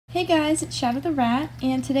Hey guys, it's Shadow the Rat,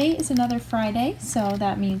 and today is another Friday, so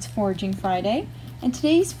that means Foraging Friday. And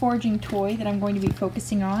today's foraging toy that I'm going to be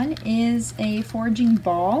focusing on is a foraging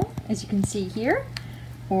ball, as you can see here,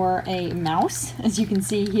 or a mouse, as you can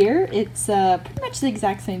see here. It's pretty much the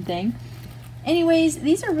exact same thing. Anyways,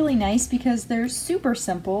 these are really nice because they're super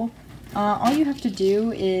simple. All you have to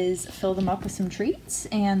do is fill them up with some treats,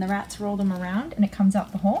 and the rats roll them around, and it comes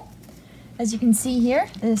out the hole. As you can see here,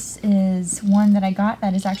 this is one that I got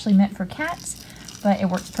that is actually meant for cats, but it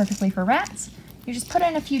works perfectly for rats. You just put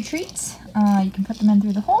in a few treats, you can put them in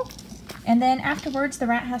through the hole, and then afterwards the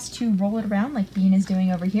rat has to roll it around like Bean is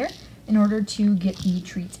doing over here in order to get the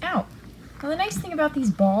treats out. Now the nice thing about these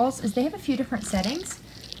balls is they have a few different settings.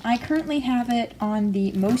 I currently have it on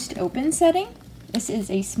the most open setting. This is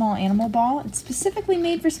a small animal ball. It's specifically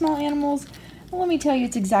made for small animals. Well, let me tell you,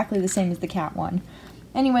 it's exactly the same as the cat one.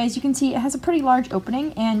 Anyways, you can see it has a pretty large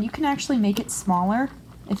opening, and you can actually make it smaller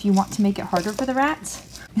if you want to make it harder for the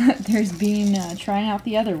rats. There's Bean trying out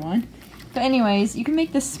the other one. But anyways, you can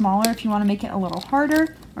make this smaller if you want to make it a little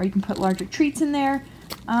harder, or you can put larger treats in there.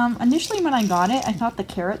 Initially when I got it, I thought the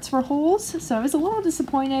carrots were holes, so I was a little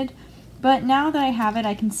disappointed. But now that I have it,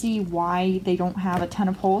 I can see why they don't have a ton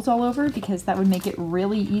of holes all over, because that would make it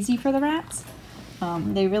really easy for the rats.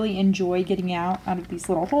 They really enjoy getting out of these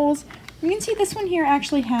little holes. You can see this one here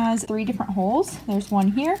actually has 3 different holes. There's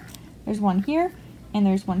one here, there's one here, and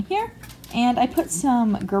there's one here. And I put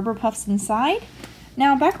some Gerber puffs inside.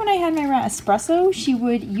 Now, back when I had my rat Espresso, she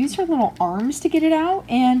would use her little arms to get it out,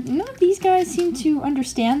 and none of these guys seem to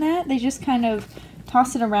understand that. They just kind of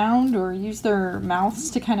toss it around or use their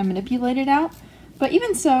mouths to kind of manipulate it out. But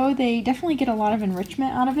even so, they definitely get a lot of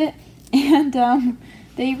enrichment out of it, and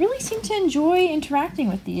they really seem to enjoy interacting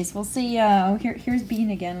with these. We'll see, here's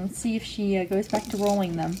Bean again. Let's see if she goes back to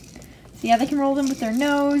rolling them. So yeah, they can roll them with their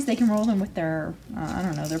nose, they can roll them with their, I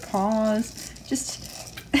don't know, their paws.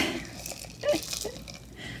 Just,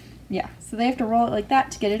 yeah, so they have to roll it like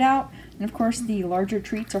that to get it out. And of course, the larger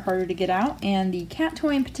treats are harder to get out. And the cat toy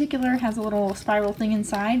in particular has a little spiral thing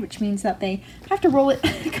inside, which means that they have to roll it.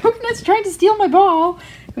 Coconut's trying to steal my ball.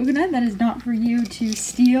 Coconut, that is not for you to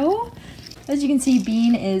steal. As you can see,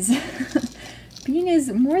 Bean is Bean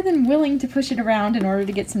is more than willing to push it around in order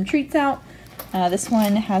to get some treats out. This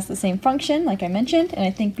one has the same function, like I mentioned, and I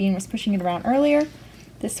think Bean was pushing it around earlier.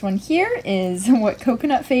 This one here is what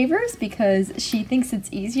Coconut favors because she thinks it's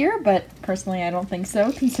easier, but personally I don't think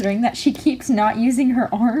so, considering that she keeps not using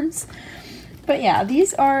her arms. But yeah,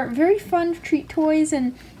 these are very fun treat toys,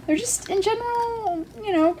 and they're just, in general,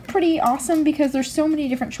 you know, pretty awesome because there's so many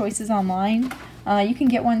different choices online. You can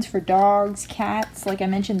get ones for dogs, cats. Like I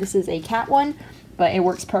mentioned, this is a cat one, but it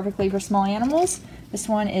works perfectly for small animals. This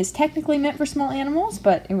one is technically meant for small animals,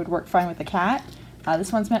 but it would work fine with a cat.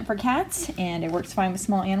 This one's meant for cats, and it works fine with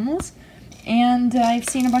small animals. And I've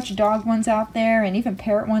seen a bunch of dog ones out there, and even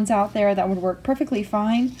parrot ones out there that would work perfectly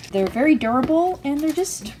fine. They're very durable, and they're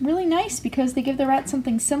just really nice because they give the rat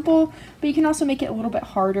something simple, but you can also make it a little bit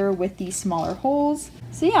harder with these smaller holes.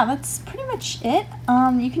 So yeah, that's pretty much it.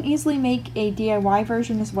 You can easily make a DIY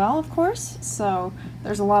version as well, of course, so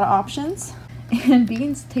there's a lot of options. And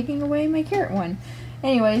Bean's taking away my carrot one.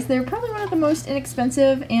 Anyways, they're probably one of the most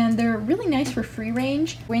inexpensive, and they're really nice for free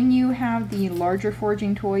range. When you have the larger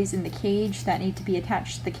foraging toys in the cage that need to be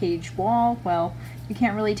attached to the cage wall, well, you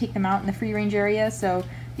can't really take them out in the free range area, so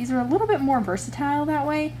these are a little bit more versatile that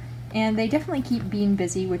way, and they definitely keep Bean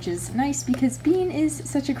busy, which is nice because Bean is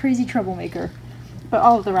such a crazy troublemaker. But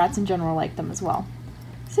all of the rats in general like them as well.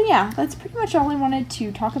 So yeah, that's pretty much all I wanted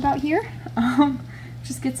to talk about here.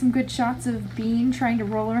 Just get some good shots of Bean trying to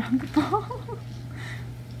roll around the ball.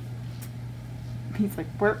 He's like,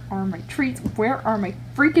 where are my treats? Where are my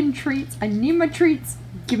freaking treats? I need my treats.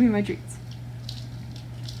 Give me my treats.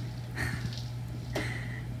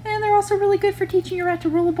 And they're also really good for teaching your rat to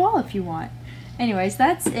roll a ball if you want. Anyways,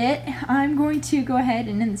 that's it. I'm going to go ahead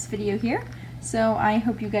and end this video here. So I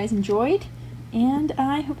hope you guys enjoyed, and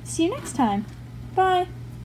I hope to see you next time. Bye!